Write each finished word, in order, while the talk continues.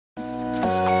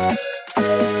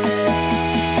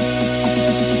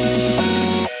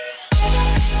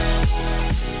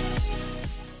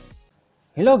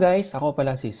Hello guys! Ako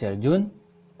pala si Sir Jun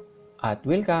at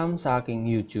welcome sa aking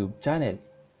YouTube channel.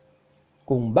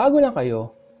 Kung bago lang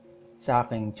kayo sa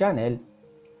aking channel,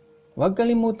 huwag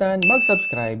kalimutan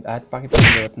mag-subscribe at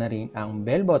pakipindot na rin ang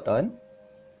bell button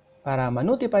para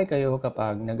ma-notify kayo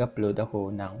kapag nag-upload ako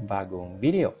ng bagong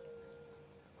video.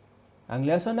 Ang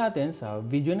lesson natin sa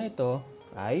video na ito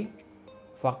ay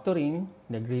factoring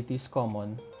the greatest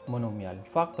common monomial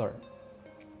factor.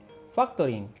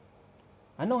 Factoring.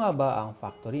 Ano nga ba ang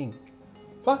factoring?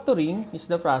 Factoring is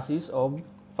the process of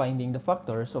finding the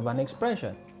factors of an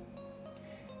expression.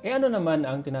 Ano naman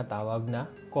ang tinatawag na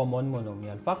common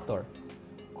monomial factor?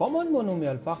 Common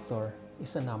monomial factor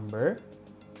is a number,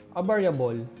 a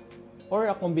variable,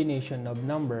 or a combination of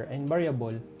number and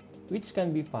variable which can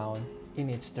be found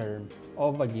in each term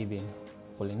of a given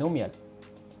polynomial.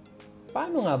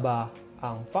 Paano nga ba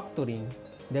ang factoring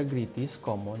the greatest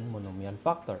common monomial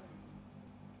factor?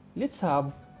 Let's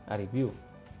have a review.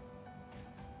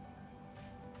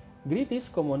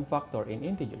 Greatest common factor in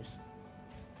integers.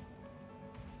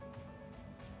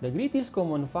 The greatest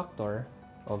common factor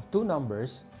of two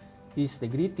numbers is the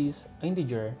greatest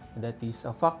integer that is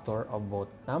a factor of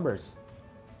both numbers.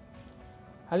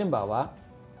 Halimbawa,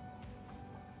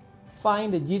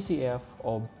 find the GCF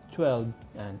of 12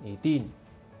 and 18.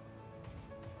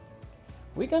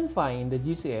 We can find the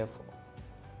GCF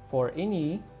for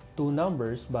any two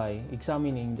numbers by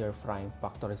examining their prime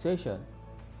factorization.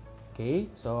 Okay,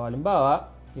 so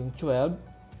halimbawa, yung 12,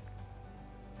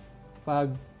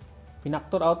 pag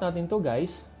pinactor out natin to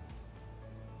guys,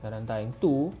 meron tayong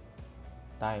 2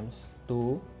 times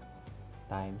 2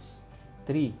 times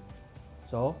 3.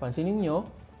 So, pansinin nyo,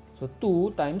 so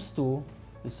 2 times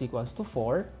 2 is equals to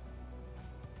 4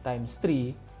 times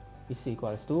 3 is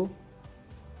equals to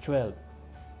 12.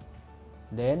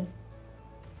 Then,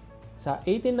 sa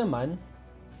 18 naman,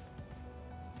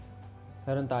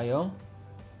 meron tayong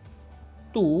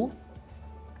 2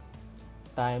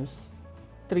 times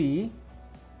 3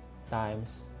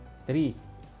 times 3.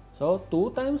 So,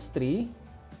 2 times 3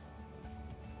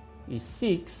 is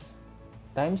 6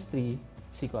 times 3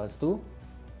 is equals to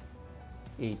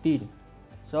 18.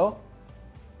 So,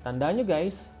 tandaan nyo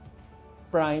guys,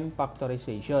 prime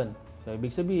factorization. So, ibig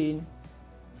sabihin,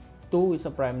 2 is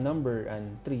a prime number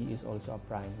and 3 is also a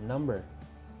prime number.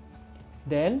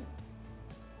 Then,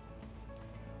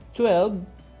 12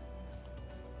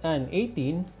 and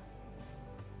 18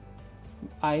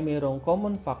 ay mayroong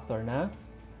common factor na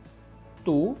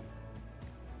 2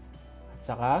 at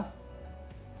saka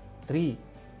 3.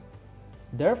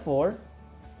 Therefore,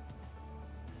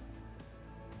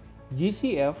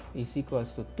 GCF is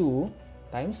equals to 2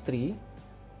 times 3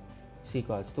 is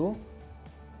equals to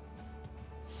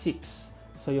 6.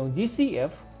 So, yung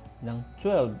GCF ng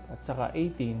 12 at saka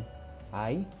 18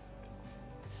 ay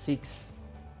 6.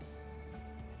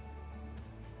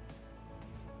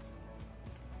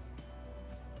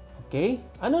 Okay?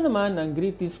 Ano naman ang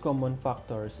greatest common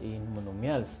factors in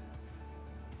monomials?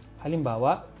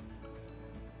 Halimbawa,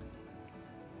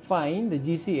 find the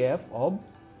GCF of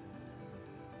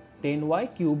 10y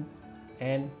cubed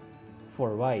and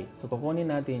 4y. So,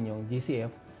 kukunin natin yung GCF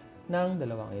ng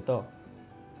dalawang ito.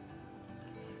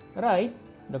 Write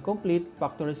the complete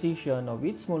factorization of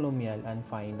each monomial and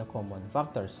find the common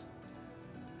factors.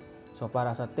 So,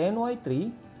 para sa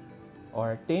 10y3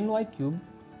 or 10y cubed,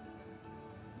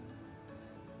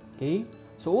 okay,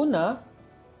 so una,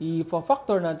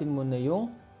 i-factor natin muna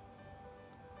yung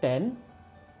 10.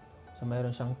 So,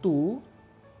 mayroon siyang 2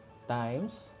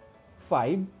 times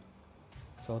 5.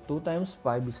 So, 2 times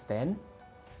 5 is 10.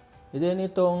 And then,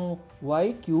 itong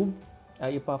y cubed,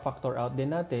 ay ipa-factor out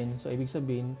din natin. So, ibig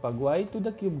sabihin, pag y to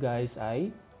the cube guys ay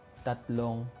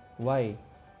 3y.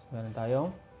 So, meron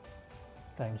tayong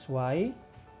times y,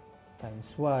 times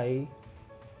y,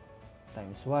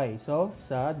 times y. So,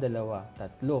 sa dalawa,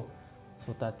 3.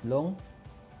 So, 3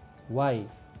 y.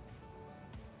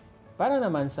 Para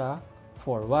naman sa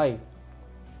 4y.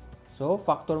 So,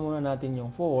 factor muna natin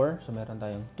yung 4. So, meron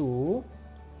tayong 2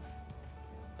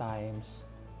 times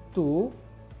 2.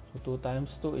 So, 2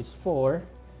 times 2 is 4.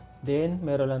 Then,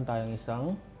 meron lang tayong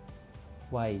isang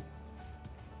y.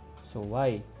 So,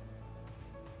 y.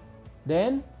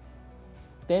 Then,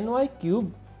 10y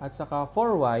cubed at saka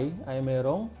 4y ay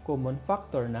merong common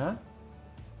factor na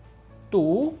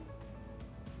 2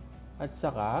 at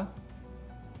saka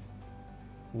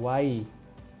y.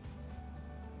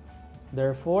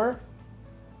 Therefore,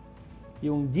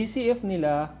 yung GCF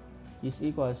nila is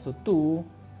equals to 2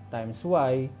 times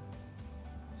y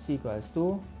is equals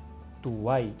to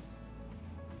 2y.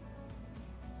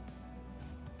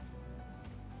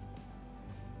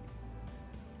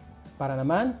 Para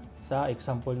naman sa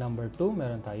example number 2,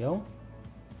 meron tayong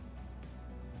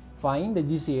find the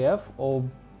GCF of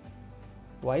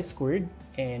y squared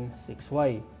and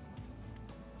 6y.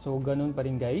 So, ganun pa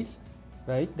rin guys.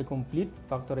 Write the complete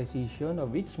factorization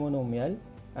of each monomial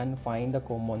and find the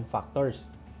common factors.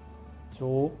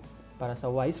 So, para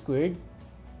sa y squared,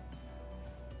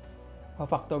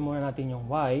 pa-factor muna natin yung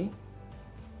y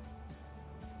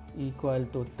equal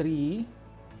to 3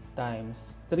 times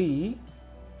 3.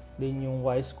 Then yung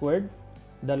y squared,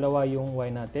 dalawa yung y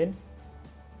natin,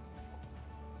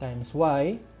 times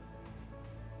y,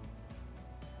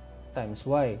 times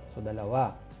y. So,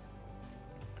 dalawa.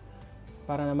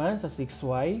 Para naman sa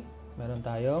 6y, meron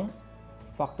tayong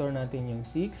factor natin yung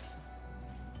 6.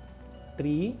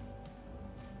 3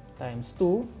 times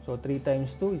 2. So, 3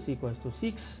 times 2 is equals to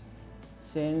 6.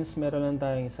 Since meron lang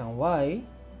tayong isang y,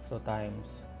 so times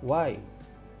y.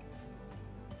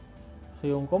 So,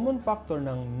 yung common factor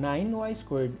ng 9y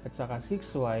squared at saka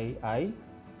 6y ay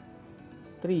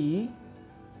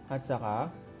 3 at saka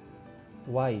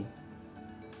y.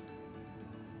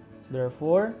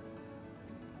 Therefore,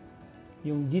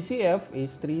 yung GCF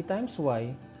is 3 times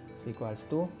y is equals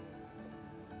to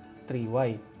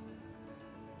 3y.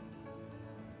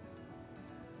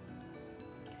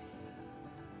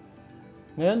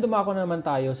 Ngayon, dumako naman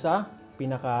tayo sa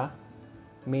pinaka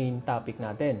main topic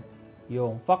natin,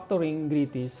 yung factoring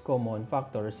greatest common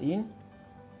factors in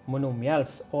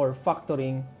monomials or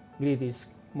factoring greatest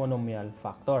monomial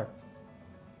factor.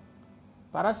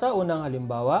 Para sa unang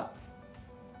halimbawa,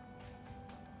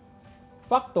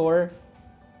 factor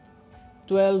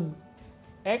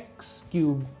 12x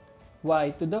cubed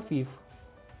y to the 5th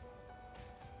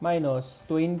minus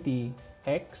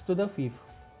 20x to the 5th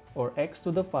or x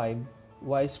to the 5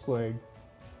 y squared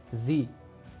z.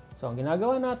 So, ang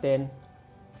ginagawa natin,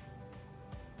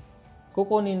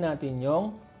 kukunin natin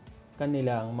yung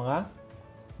kanilang mga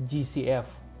GCF.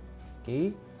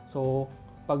 Okay? So,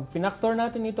 pag pinactor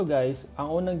natin ito guys,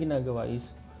 ang unang ginagawa is,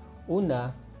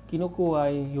 una, kinukuha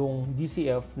yung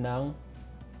GCF ng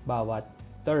bawat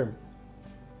term.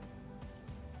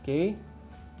 Okay?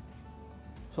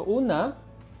 So, una,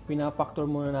 pinapactor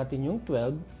muna natin yung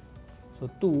 12. So,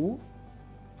 2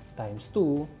 times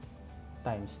 2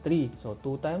 times 3. So,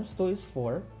 2 times 2 is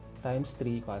 4 times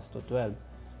 3 equals to 12.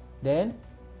 Then,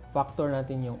 factor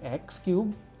natin yung x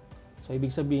cube. So,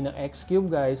 ibig sabihin ng x cube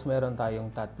guys, meron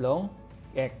tayong tatlong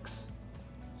x.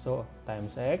 So,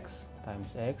 times x,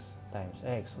 times x, times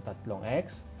x. So, tatlong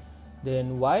x.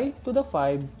 Then, y to the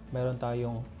 5, meron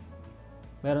tayong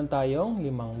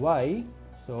 5 y.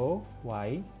 So,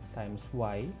 y times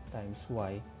y times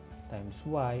y times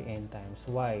y and times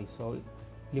y. So,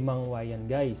 5 y yan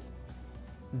guys.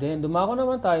 Then, dumako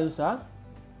naman tayo sa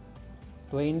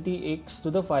 20x to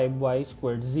the 5y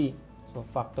squared z. So,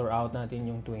 factor out natin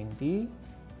yung 20.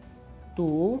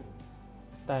 2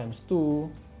 times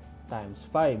 2 times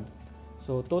 5.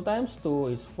 So, 2 times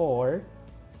 2 is 4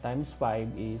 times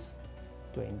 5 is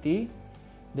 20.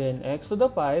 Then, x to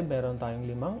the 5, meron tayong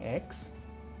 5x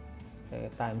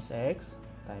times x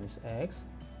times x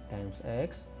times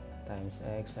x times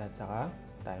x at saka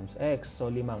times x. So,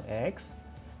 5x.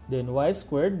 Then, y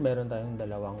squared, meron tayong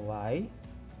 2y.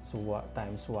 So,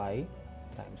 times y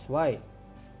times y.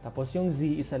 Tapos, yung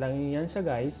z, isa lang yan siya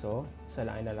guys. So, isa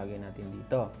lang ilalagay natin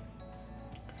dito.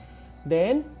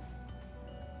 Then,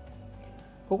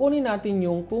 kukunin natin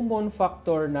yung common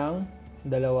factor ng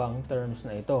dalawang terms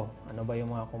na ito. Ano ba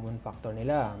yung mga common factor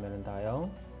nila? Meron tayong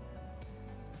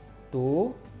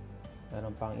 2.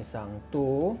 Meron pang isang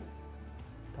 2.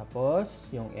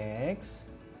 Tapos, yung x.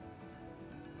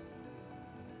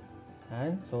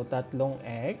 Yan. So, tatlong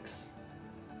x.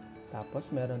 Tapos,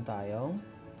 meron tayong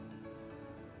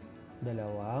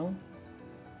dalawang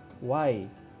y.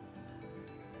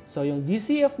 So, yung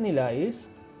GCF nila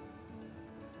is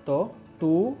to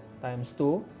 2 times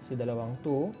 2. Si dalawang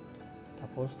 2.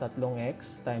 Tapos, tatlong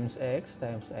x times x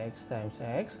times x times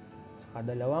x. Saka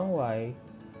dalawang y.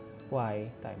 Y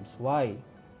times y.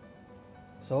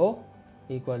 So,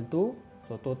 equal to,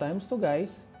 so 2 times 2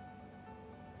 guys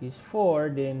is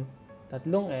 4. Then,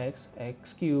 tatlong x,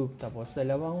 x cubed, tapos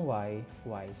dalawang y,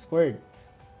 y squared.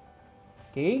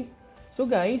 Okay? So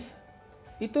guys,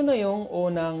 ito na yung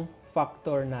unang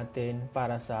factor natin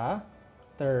para sa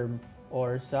term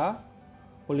or sa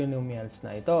polynomials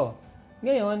na ito.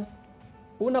 Ngayon,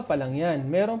 una pa lang yan.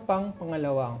 Meron pang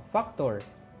pangalawang factor.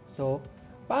 So,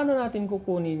 paano natin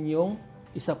kukunin yung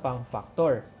isa pang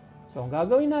factor? So, ang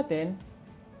gagawin natin,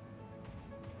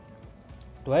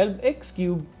 12x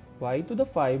cubed y to the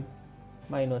 5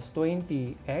 minus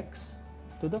 20x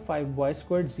to the 5y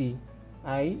squared z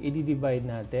ay i-divide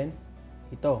natin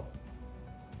ito.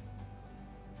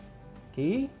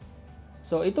 Okay?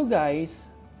 So, ito guys,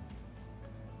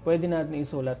 pwede natin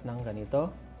isulat ng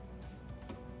ganito.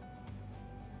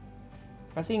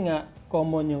 Kasi nga,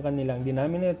 common yung kanilang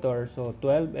denominator. So,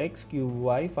 12x cubed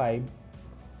y 5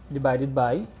 divided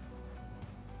by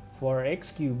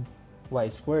 4x cubed y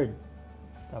squared.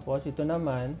 Tapos, ito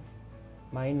naman,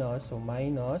 minus. So,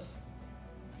 minus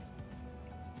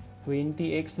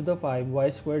 20x to the 5 y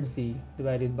squared z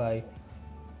divided by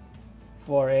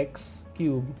 4x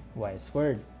cubed y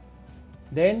squared.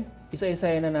 Then,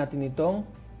 isa-isayan na natin itong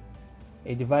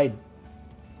i-divide.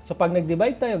 So, pag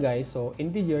nag-divide tayo guys, so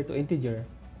integer to integer,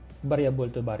 variable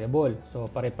to variable. So,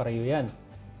 pare-pareho yan.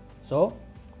 So,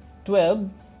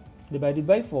 12 divided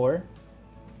by 4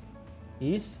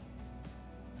 is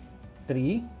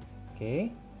 3.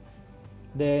 Okay?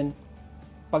 Then,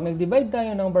 pag nag-divide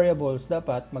tayo ng variables,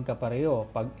 dapat magkapareho.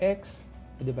 Pag x,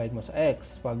 i-divide mo sa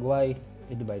x. Pag y,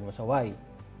 i-divide mo sa y.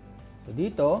 So,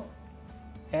 dito,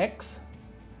 x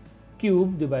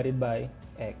cube divided by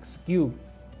x cube.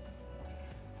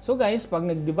 So guys, pag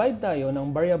nag-divide tayo ng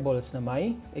variables na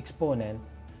may exponent,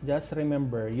 just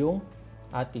remember yung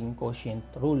ating quotient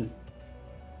rule.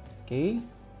 Okay?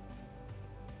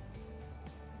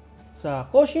 Sa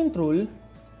quotient rule,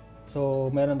 so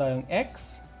meron tayong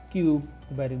x cube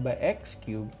divided by x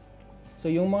cube. So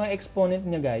yung mga exponent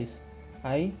niya guys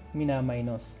ay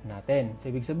mina-minus natin. So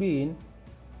ibig sabihin,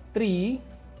 3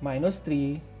 minus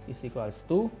 3 is equals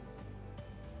to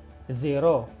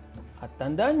 0. At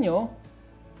tandaan nyo,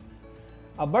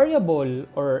 a variable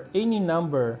or any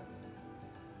number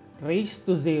raised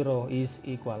to 0 is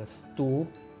equals to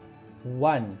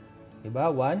 1. Diba?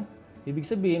 1. Ibig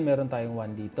sabihin, meron tayong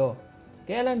 1 dito.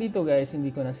 Kaya lang dito guys,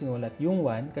 hindi ko na sinulat yung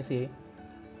 1 kasi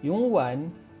yung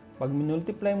 1, pag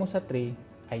minultiply mo sa 3,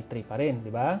 ay 3 pa rin.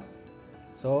 Diba?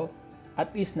 So,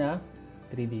 at least na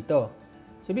 3 dito.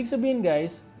 So, ibig sabihin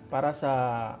guys, para sa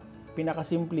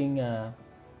pinakasimpleng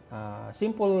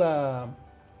simple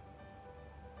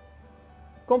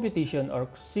computation or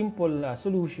simple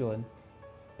solution,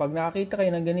 pag nakakita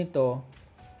kayo ng ganito,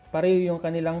 pareho yung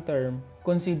kanilang term,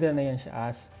 consider na yan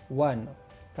siya as 1.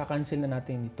 Kakancel na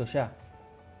natin dito siya.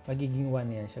 Magiging 1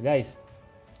 na yan siya guys.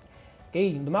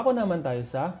 Okay, dumako naman tayo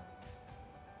sa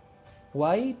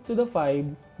y to the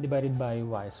 5 divided by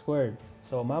y squared.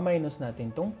 So, ma-minus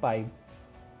natin itong 5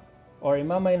 or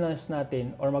ima-minus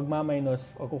natin or magma-minus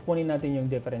o kukunin natin yung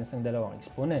difference ng dalawang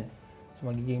exponent. So,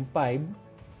 magiging 5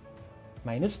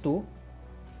 minus 2.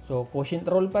 So, quotient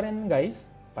rule pa rin guys.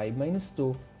 5 minus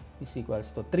 2 is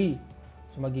equals to 3.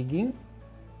 So, magiging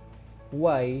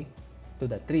y to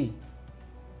the 3.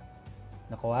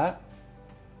 Nakuha?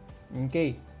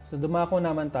 Okay. So, dumako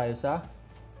naman tayo sa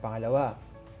pangalawa.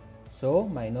 So,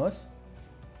 minus.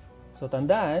 So,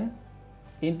 tandaan,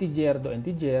 integer to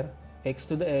integer, x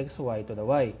to the x, y to the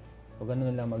y. So,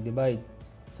 ganun lang mag-divide.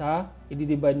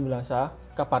 I-divide mo lang sa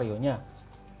kapareho niya.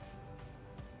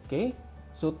 Okay?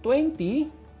 So,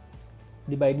 20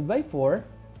 divided by 4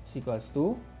 is equals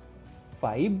to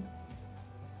 5.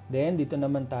 Then, dito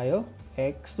naman tayo,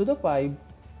 x to the 5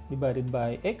 divided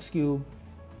by x cube.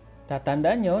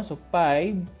 Tatandaan nyo, so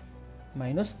 5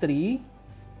 minus 3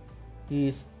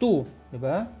 is 2.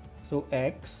 Diba? So,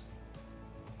 x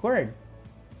squared.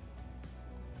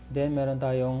 Then, meron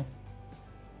tayong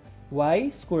y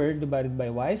squared divided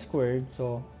by y squared.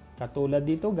 So, katulad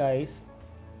dito guys,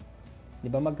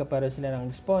 di ba magkapareho sila ng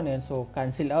exponent. So,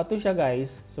 cancel out to siya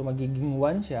guys. So, magiging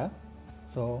 1 siya.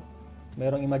 So,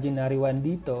 merong imaginary 1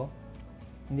 dito.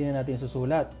 Hindi na natin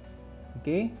susulat.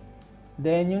 Okay?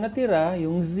 Then, yung natira,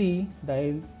 yung z,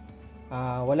 dahil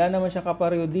wala naman siya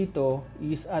kapareho dito,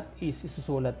 is at is,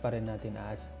 isusulat pa rin natin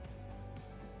as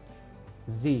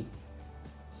z.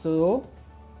 So,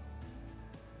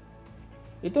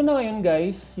 ito na ngayon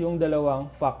guys, yung dalawang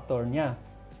factor niya.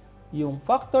 Yung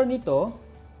factor nito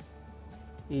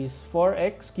is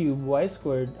 4x cubed y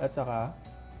squared at saka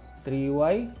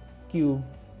 3y cubed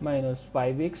minus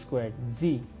 5x squared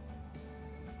z.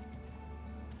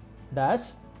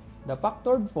 Thus, the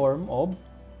factored form of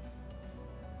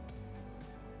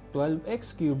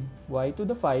 12x cubed y to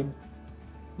the 5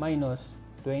 minus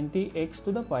 20x to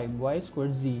the 5 y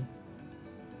squared z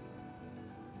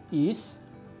is,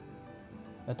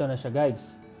 ito na siya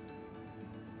guys,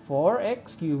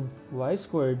 4x cubed y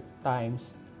squared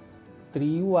times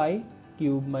 3y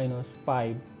cubed minus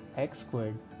 5x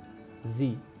squared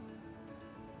z.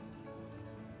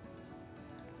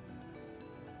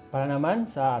 Para naman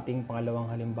sa ating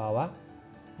pangalawang halimbawa,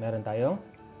 meron tayong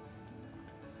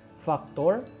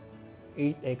factor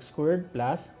 8x squared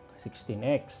plus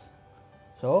 16x.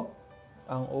 So,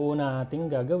 ang una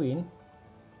nating gagawin,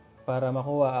 para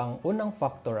makuha ang unang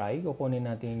factor ay, kukunin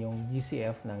natin yung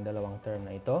GCF ng dalawang term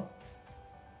na ito.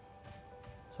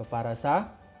 So, para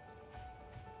sa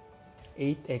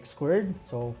 8x squared,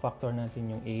 so factor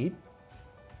natin yung 8.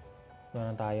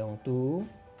 Meron tayong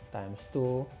 2 times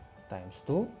 2 times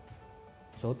 2.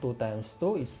 So, 2 times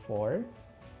 2 is 4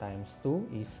 times 2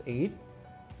 is 8.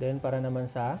 Then, para naman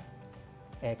sa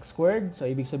x squared, so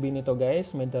ibig sabihin nito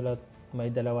guys, may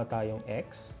dalawa tayong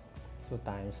x. So,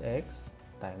 times x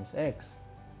times x.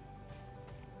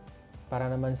 Para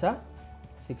naman sa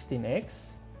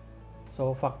 16x,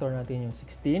 so factor natin yung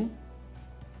 16.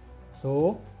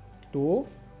 So, 2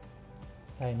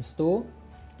 times 2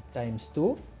 times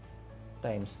 2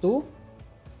 times 2.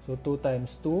 So, 2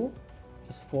 times 2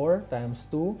 is 4 times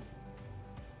 2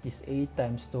 is 8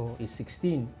 times 2 is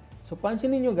 16. So,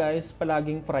 pansinin nyo guys,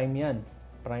 palaging prime yan.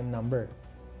 Prime number.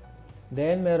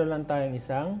 Then, meron lang tayong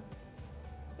isang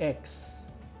x.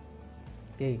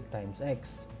 Okay, times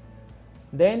x.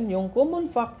 Then, yung common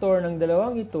factor ng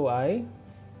dalawang ito ay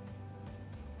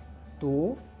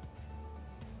 2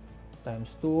 times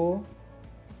 2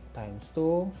 times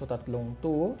 2. So, tatlong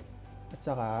 2 at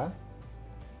saka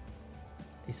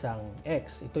isang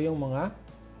x. Ito yung mga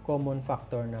common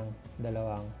factor ng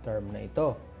dalawang term na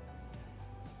ito.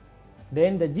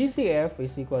 Then, the GCF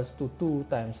is equals to 2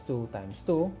 times 2 times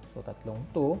 2. So, tatlong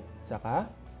 2 at saka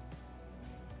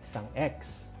isang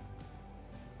x.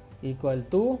 Equal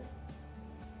to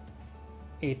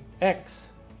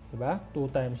 8x. Diba? 2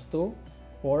 times 2,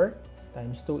 4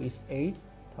 times 2 is 8.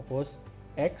 Tapos,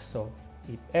 x. So,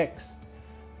 8x.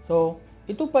 So,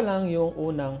 ito pa lang yung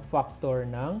unang factor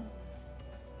ng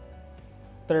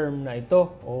term na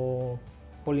ito o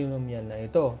polynomial na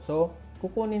ito. So,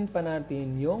 kukunin pa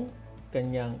natin yung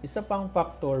kanyang isa pang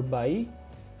factor by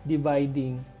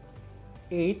dividing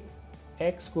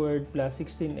 8x squared plus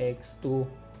 16x to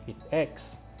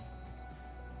 8x.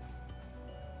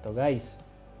 Ito guys.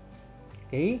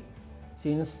 Okay?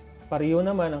 Since pareho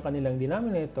naman ang kanilang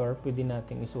denominator, pwede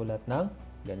natin isulat ng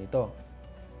ganito.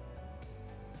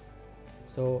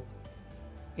 So,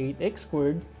 8x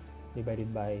squared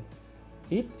divided by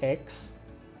 8x.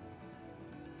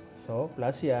 So,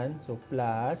 plus yan. So,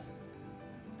 plus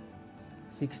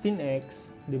 16x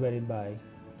divided by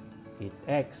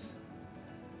 8x.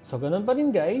 So, ganun pa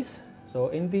rin guys.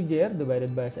 So, integer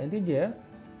divided by sa integer.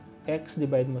 X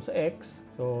divide mo sa x.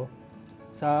 So,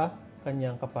 sa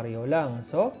kanyang kapareho lang.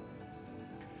 So,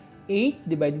 8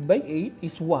 divided by 8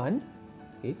 is 1.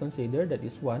 Okay, consider that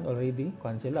is 1 already.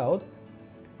 Cancel out.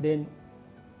 Then,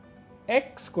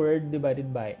 x squared divided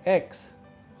by x.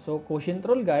 So, quotient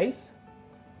rule guys.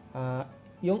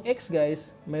 Yung x guys,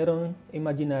 mayroong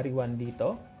imaginary 1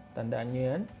 dito. Tandaan nyo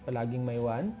yan. Palaging may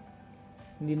 1.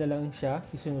 Hindi na lang siya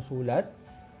isinusulat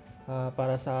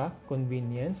para sa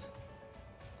convenience.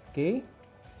 Okay?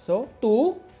 So,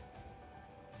 2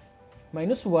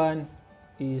 minus 1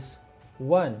 is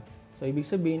 1. So, ibig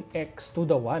sabihin, x to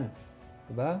the 1.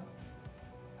 Diba?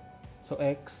 So,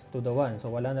 x to the 1. So,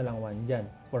 wala na lang 1 dyan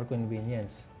for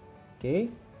convenience.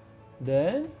 Okay?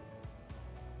 Then,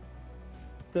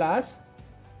 plus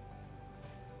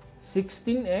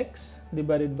 16x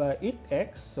divided by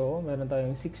 8x. So, meron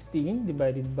tayong 16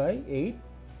 divided by 8.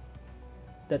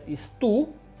 That is 2.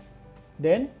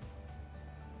 Then,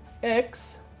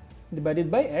 x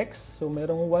divided by x. So,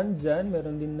 merong 1 dyan.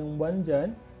 Meron din ng 1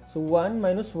 dyan. So, 1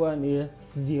 minus 1 is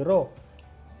 0.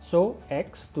 So,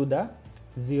 x to the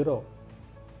 0.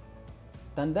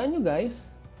 Tandaan nyo guys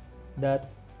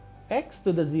that x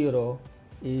to the 0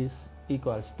 is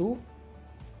equals to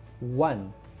 1.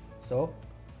 So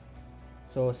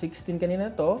 16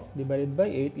 kanina to divided by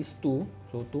 8 is 2.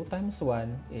 So, 2 times 1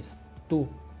 is 2.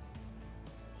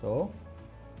 So,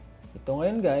 ito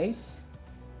ngayon guys,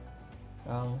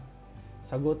 ang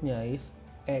sagot niya is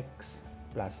x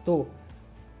plus 2.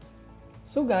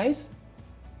 So guys,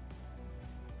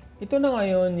 ito na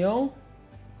ngayon yung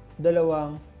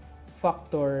dalawang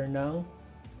factor ng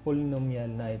polynomial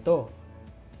na ito.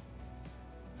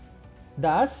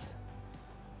 Thus,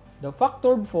 the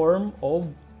factored form of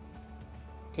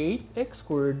 8x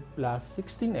squared plus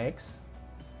 16x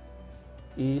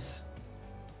is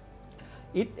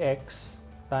 8x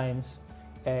times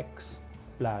x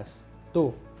plus 2.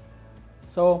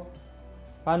 So,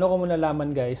 paano ko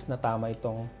nalaman guys na tama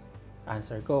itong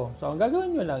answer ko? So, ang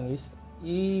gagawin nyo lang is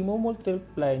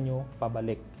i-multiply nyo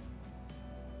pabalik.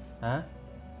 Ha?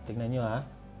 Tignan nyo ha.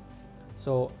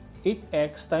 So,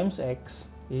 8x times x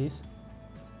is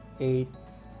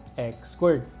 8x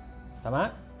squared. Tama?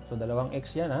 So, dalawang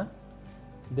x yan ha.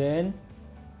 Then,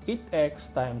 8x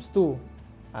times 2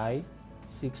 ay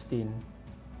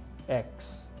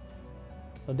 16x.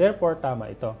 So, therefore, tama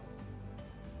ito.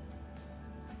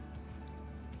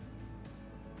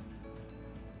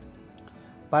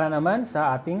 Para naman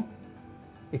sa ating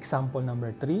example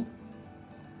number 3,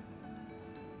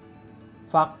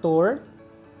 factor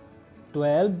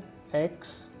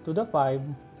 12x to the 5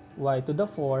 y to the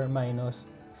 4 minus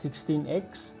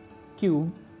 16x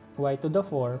cubed y to the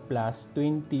 4 plus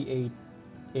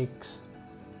 28x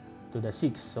to the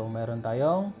 6. So, meron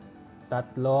tayong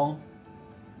tatlong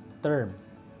term.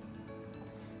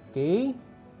 Okay?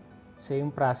 Same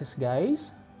process,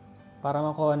 guys. Para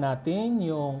makuha natin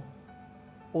yung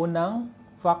unang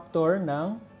factor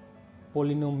ng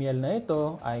polynomial na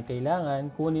ito, ay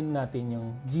kailangan kunin natin yung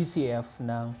GCF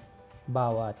ng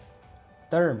bawat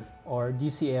term or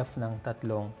GCF ng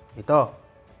tatlong ito.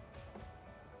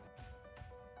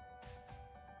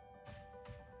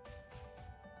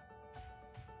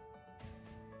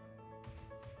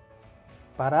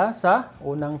 Para sa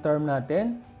unang term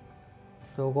natin,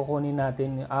 so kukunin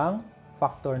natin ang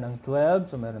factor ng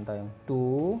 12. So meron tayong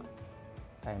 2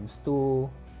 times 2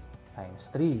 times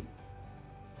 3.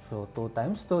 So 2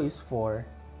 times 2 is 4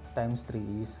 times 3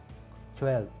 is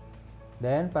 12.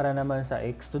 Then para naman sa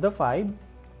x to the 5,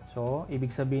 so ibig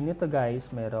sabihin nito guys,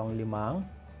 merong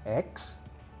 5x.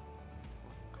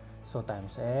 So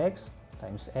times x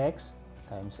times x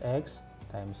times x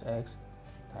times x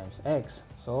times x.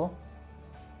 So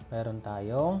meron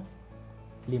tayong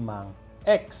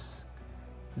 5x.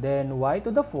 Then y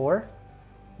to the 4,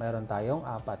 meron tayong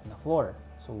 4 na 4.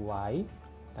 So y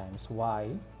times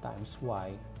y times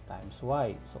y times y.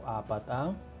 So 4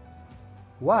 ang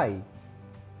y.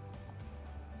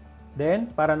 Then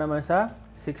para naman sa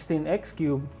 16x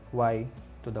cubed y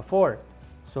to the 4.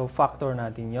 So factor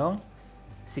natin yung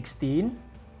 16.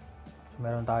 So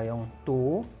meron tayong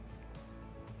 2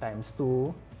 times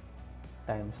 2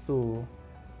 times 2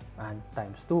 and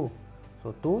times 2.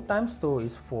 So 2 times 2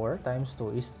 is 4 times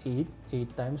 2 is 8.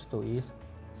 8 times 2 is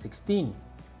 16.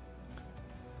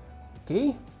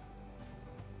 Okay.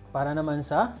 Para naman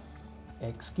sa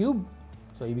x cube.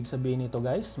 So ibig sabihin nito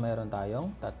guys, mayroon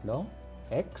tayong tatlong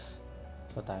x.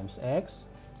 So times x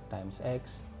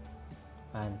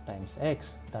and times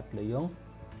x. Tatlo yung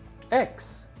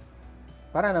x.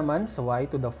 Para naman sa y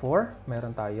to the 4,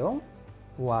 mayroon tayong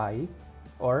y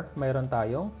or mayroon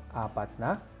tayong 4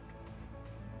 na.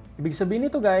 Ibig sabihin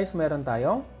nito guys, meron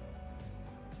tayong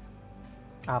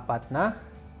 4 na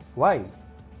y.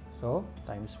 So,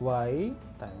 times y,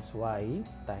 times y,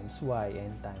 times y,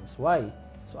 and times y.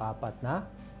 So, 4 na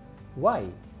y.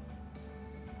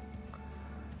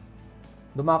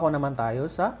 Dumako naman tayo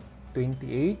sa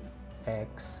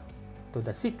 28x to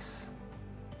the 6.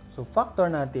 So,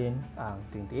 factor natin ang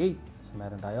 28. So,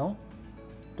 meron tayong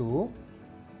 2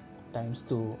 times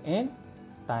 2 and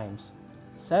times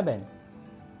 7.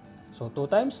 So, 2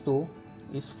 times 2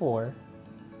 is 4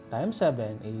 times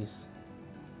 7 is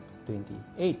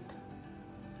 28.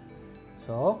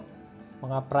 So,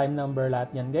 mga prime number lahat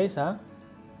yan guys ha.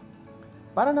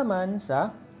 Para naman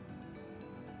sa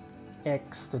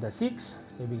x to the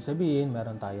 6, ibig sabihin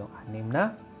meron tayong 6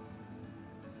 na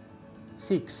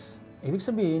 6. Ibig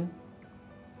sabihin,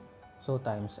 so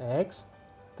times x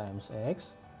times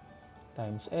x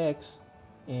times x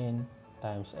and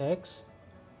times x,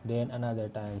 then another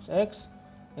times x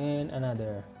and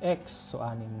another x. So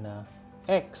 6 na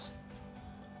x.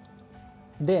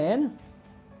 Then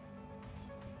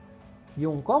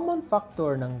yung common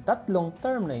factor ng tatlong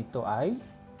term na ito ay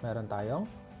meron tayong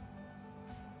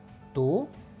 2,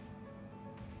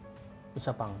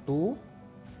 isa pang 2,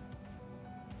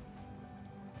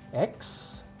 x,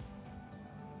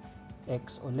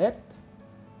 x ulit,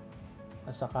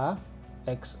 at saka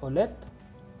x ulit.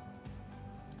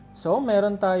 So,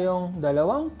 meron tayong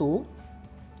dalawang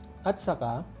 2 at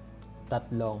saka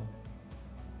tatlong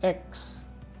x.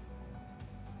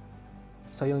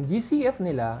 So, yung GCF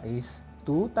nila is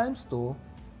 2 times 2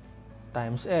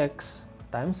 times x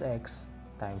times x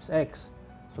times x.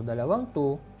 So, dalawang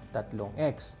 2, tatlong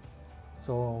x.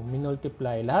 So,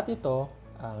 minultiply lahat ito,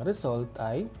 ang result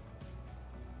ay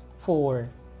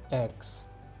 4x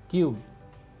cubed.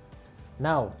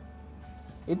 Now,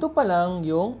 ito pa lang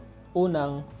yung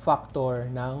unang factor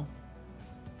ng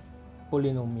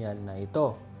polynomial na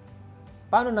ito.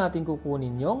 Paano natin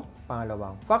kukunin yung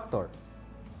pangalawang factor?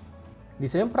 The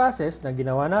same process na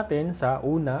ginawa natin sa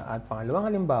una at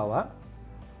pangalawang halimbawa,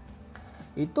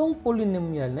 itong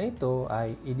polynomial na ito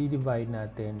ay i-divide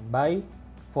natin by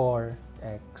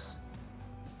 4x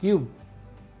cubed.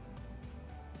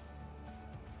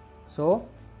 So,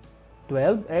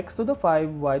 12x to the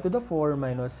 5 y to the 4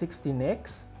 minus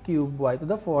 16x cubed y to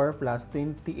the 4 plus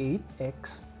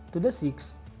 28x to the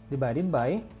 6 divided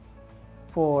by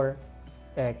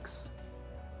 4x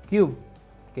cubed.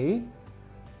 Okay?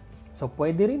 So,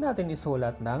 pwede rin natin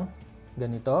isulat ng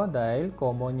ganito dahil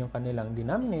common yung kanilang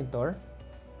denominator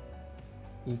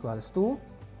equals to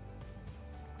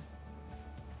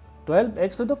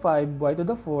 12x to the 5 y to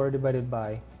the 4 divided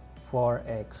by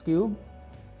 4x cubed.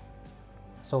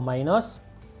 So, minus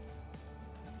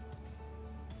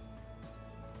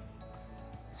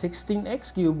 16x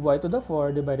cubed y to the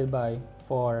 4 divided by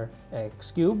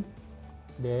 4x cubed.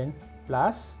 Then,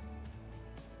 plus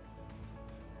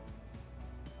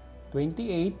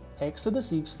 28x to the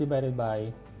 6 divided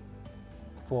by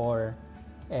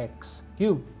 4x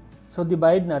cubed. So,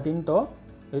 divide natin ito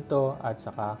at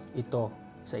saka ito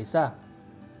sa isa.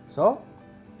 So,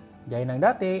 gaya ng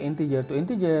dati, integer to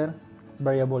integer,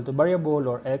 variable to variable,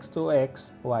 or x to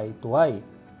x, y to y.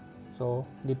 So,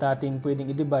 hindi natin pwedeng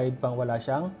i-divide pang wala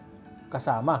siyang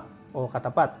kasama o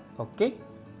katapat. Okay?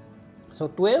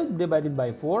 So, 12 divided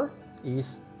by 4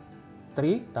 is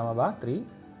 3. Tama ba?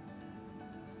 3.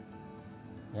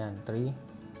 Yan, 3.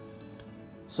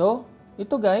 So,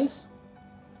 ito guys,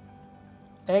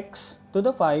 x to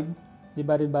the 5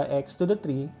 divided by x to the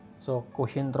 3. So,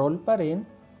 quotient rule pa rin.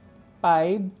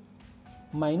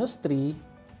 5 minus 3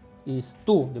 is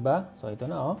 2, di ba? So, ito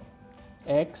na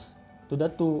x to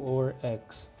the 2 or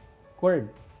x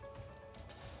squared.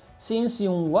 Since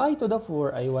yung y to the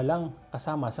 4 ay walang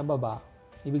kasama sa baba,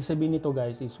 ibig sabihin nito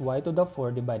guys is y to the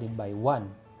 4 divided by 1.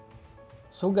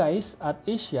 So guys, at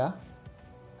isya,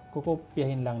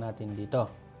 kukopyahin lang natin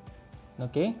dito.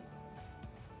 Okay?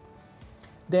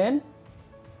 Then,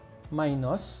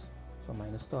 minus, so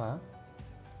minus to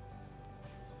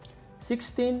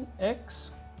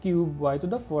 16x cubed y to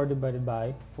the 4 divided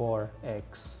by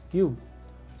 4x cubed.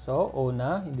 So,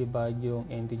 una, i-divide yung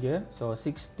integer. So,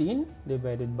 16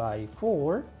 divided by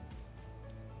 4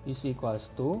 is equals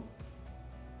to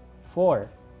 4.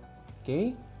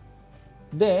 Okay?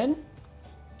 Then,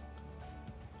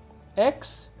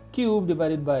 x cubed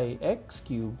divided by x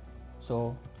cubed.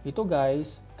 So, ito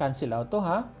guys, cancel out to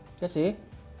kasi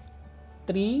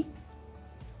 3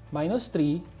 minus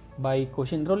 3 by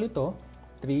quotient rule ito.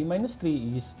 3 minus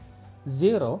 3 is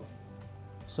 0.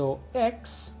 So,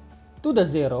 x to the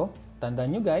 0, tandaan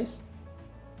nyo guys,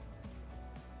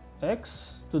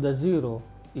 x to the 0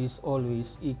 is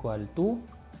always equal to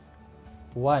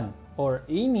 1. Or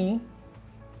any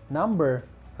number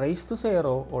raised to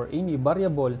 0 or any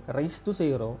variable raised to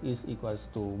 0 is equals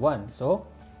to 1. So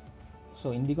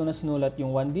hindi ko na sinulat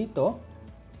yung 1 dito.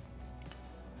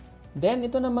 Then,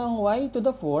 ito namang y to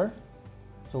the 4.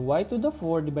 So, y to the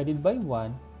 4 divided by 1.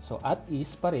 So, at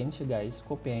is pa rin siya guys.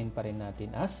 Kopyahin pa rin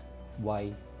natin as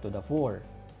y to the 4.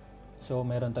 So,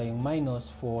 meron tayong minus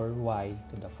 4y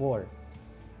to the 4.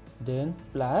 Then,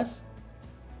 plus.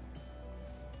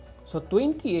 So,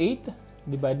 28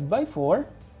 divided by 4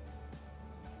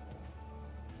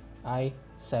 ay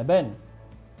 7.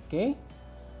 Okay?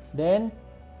 Then,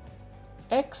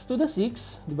 x to the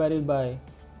 6 divided by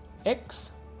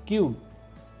x cubed.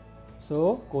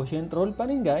 So, quotient rule pa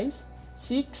rin guys.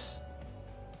 6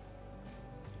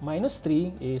 minus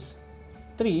 3 is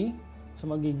 3. So,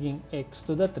 magiging x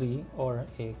to the 3 or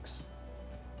x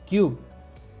cubed.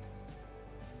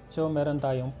 So, meron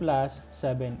tayong plus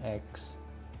 7x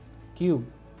cubed.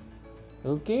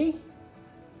 Okay?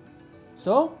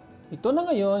 So, ito na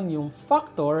ngayon yung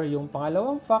factor, yung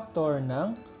pangalawang factor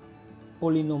ng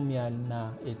polynomial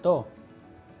na ito.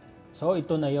 So,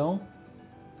 ito na yung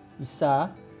isa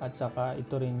at saka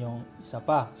ito rin yung isa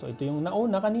pa. So, ito yung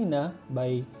nauna kanina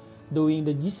by doing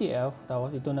the GCF.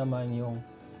 Tapos, ito naman yung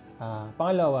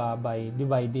pangalawa by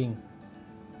dividing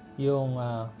yung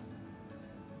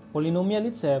polynomial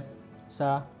itself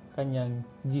sa kanyang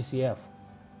GCF.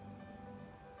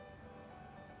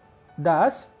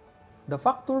 Thus, the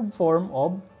factored form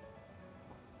of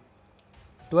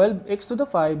 12x to the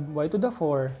 5 y to the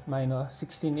 4 minus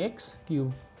 16x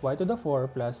cubed y to the 4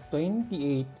 plus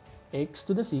 28x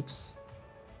to the 6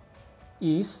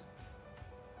 is,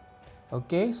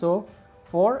 okay, so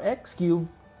 4x cubed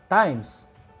times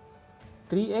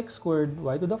 3x squared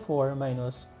y to the 4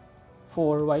 minus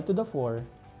 4y to the 4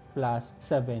 plus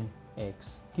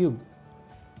 7x cubed.